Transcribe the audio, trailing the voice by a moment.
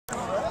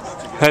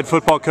Head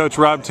football coach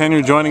Rob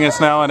Tenyer joining us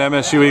now on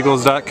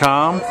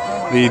MSUEagles.com.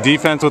 The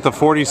defense with a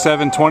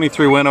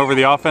 47-23 win over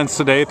the offense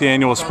today at the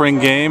annual spring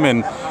game.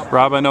 And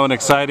Rob, I know an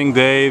exciting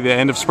day, the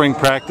end of spring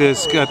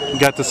practice.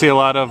 Got to see a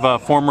lot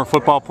of former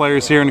football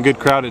players here and a good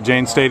crowd at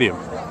Jayne Stadium.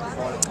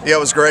 Yeah, it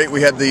was great.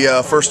 We had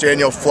the first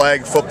annual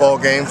flag football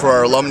game for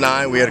our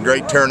alumni. We had a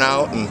great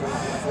turnout, and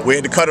we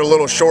had to cut it a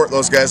little short.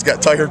 Those guys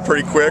got tired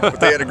pretty quick,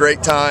 but they had a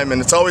great time, and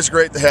it's always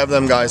great to have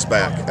them guys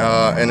back,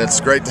 and it's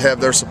great to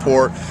have their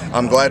support.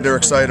 I'm glad they're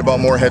excited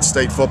about Morehead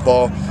State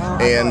football,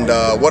 and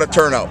what a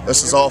turnout.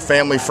 This is all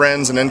family,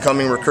 friends, and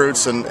incoming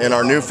recruits, and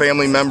our new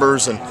family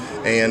members,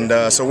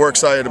 and so we're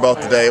excited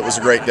about today. It was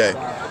a great day.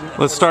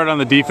 Let's start on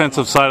the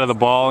defensive side of the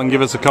ball and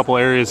give us a couple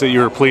areas that you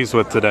were pleased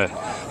with today.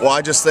 Well,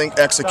 I just think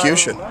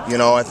execution. You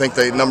know, I think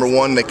number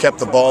one, they kept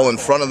the ball in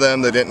front of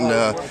them. They didn't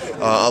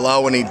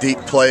allow any deep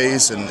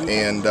plays, and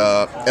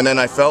then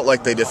I felt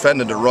like they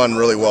defended the run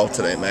really well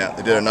today, Matt.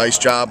 They did a nice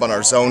job on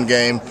our zone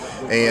game,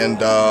 and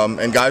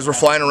guys were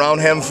flying around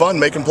having fun,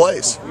 making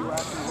plays.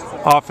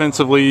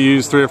 Offensively, you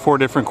used 3 or 4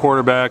 different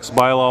quarterbacks.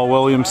 Bilal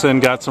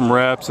Williamson got some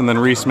reps, and then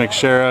Reese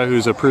McShera,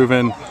 who's a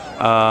proven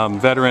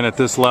veteran at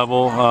this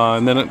level,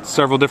 and then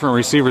several different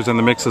receivers in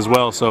the mix as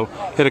well. So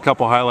hit a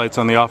couple highlights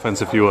on the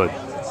offense if you would.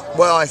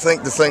 Well, I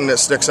think the thing that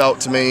sticks out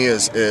to me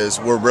is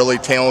we're really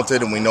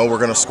talented, and we know we're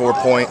going to score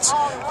points,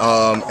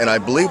 and I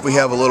believe we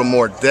have a little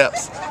more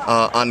depth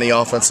on the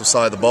offensive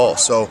side of the ball.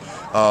 So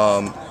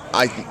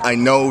I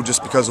know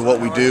just because of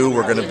what we do,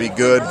 we're going to be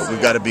good, but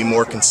we've got to be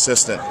more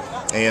consistent.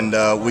 And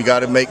we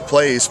got to make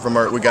plays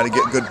we got to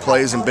get good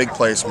plays and big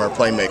plays from our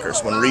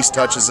playmakers. When Reese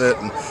touches it,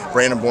 and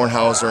Brandon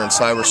Bornhauser and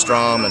Cyrus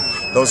Strom and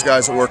those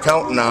guys that we're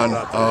counting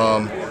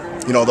on,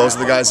 you know, those are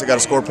the guys that got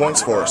to score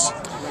points for us.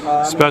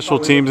 Special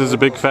teams is a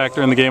big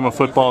factor in the game of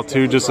football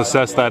too. Just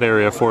assess that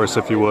area for us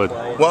if you would.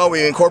 Well,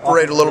 we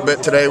incorporated a little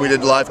bit today. We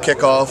did live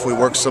kickoff. We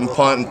worked some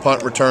punt and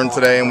punt return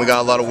today, and we got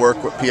a lot of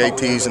work with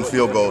PATs and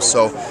field goals.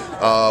 So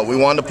we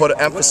wanted to put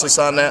an emphasis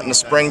on that in the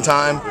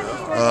springtime,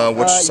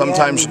 which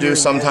sometimes you do,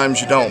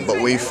 sometimes you don't.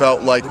 But we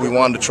felt like we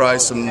wanted to try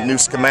some new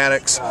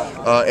schematics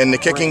in the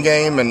kicking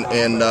game,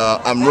 and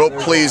I'm real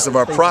pleased of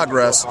our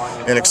progress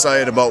and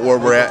excited about where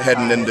we're at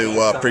heading into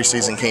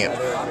preseason camp.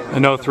 I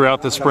know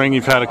throughout the spring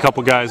you've had a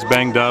couple guys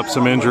banged up,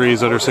 some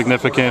injuries that are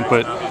significant,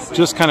 but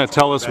just kind of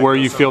tell us where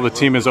you feel the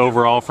team is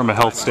overall from a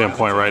health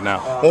standpoint right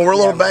now. Well, we're a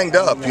little banged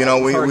up. You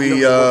know,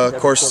 we of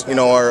course, you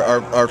know,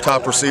 our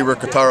top receiver,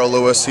 Katara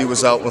Lewis, he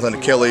was out with an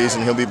Achilles,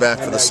 and he'll be back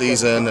for the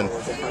season,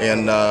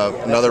 and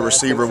another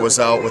receiver was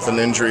out with an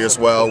injury as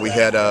well. We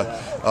had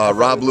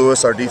Rob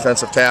Lewis, our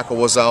defensive tackle,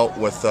 was out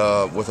with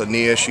a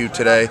knee issue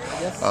today.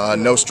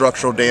 No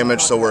structural damage,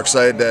 so we're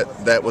excited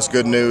that was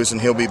good news, and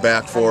he'll be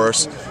back for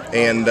us.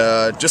 And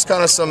just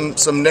kind of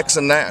some nicks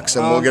and knacks,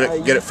 and we'll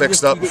get it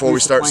fixed up before we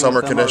start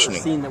summer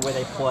conditioning.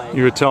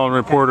 You were telling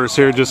reporters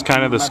here just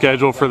kind of the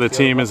schedule for the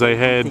team as they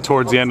head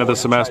towards the end of the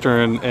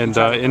semester and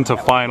into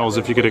finals,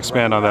 if you could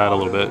expand on that a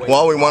little bit.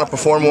 Well, we want to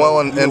perform well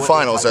in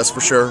finals, that's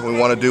for sure. We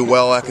want to do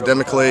well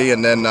academically,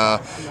 and then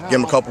give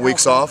them a couple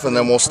weeks off, and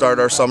then we'll start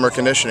our summer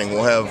conditioning.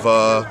 We'll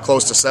have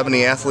close to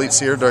 70 athletes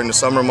here during the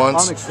summer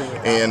months,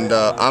 and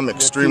I'm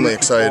extremely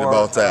excited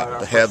about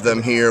that, to have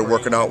them here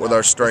working out with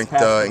our strength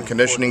and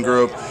conditioning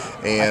group,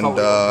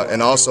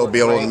 and also be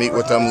able to meet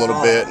with them a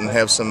little bit and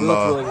have some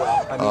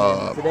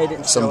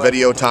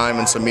video time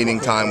and some meeting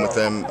time with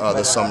them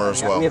this summer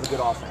as well.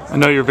 I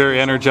know you're very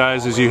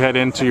energized as you head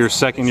into your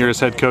second year as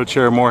head coach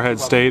here at Morehead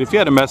State. If you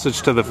had a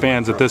message to the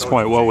fans at this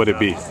point, what would it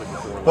be?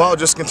 Well,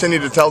 just continue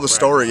to tell the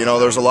story. You know,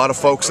 there's a lot of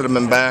folks that have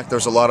been back.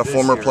 There's a lot of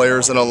former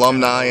players and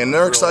alumni, and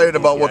they're excited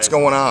about what's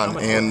going on.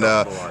 And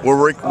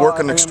we're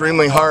working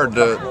extremely hard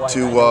to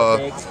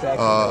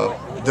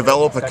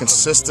develop a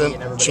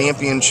consistent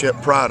championship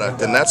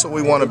product, and that's what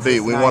we want to be.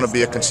 We want to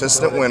be a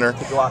consistent winner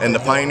in the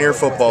Pioneer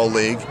Football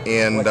League,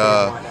 and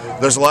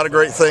there's a lot of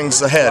great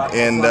things ahead.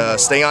 And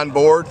stay on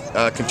board,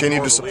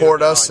 continue to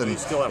support us, and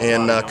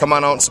come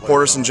on out and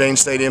support us in Jayne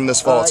Stadium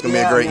this fall. It's going to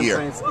be a great year.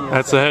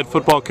 That's the head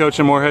football coach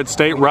in Morehead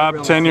State, Rob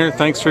Tenyer.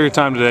 Thanks for your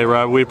time today,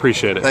 Rob. We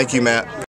appreciate it. Thank you, Matt.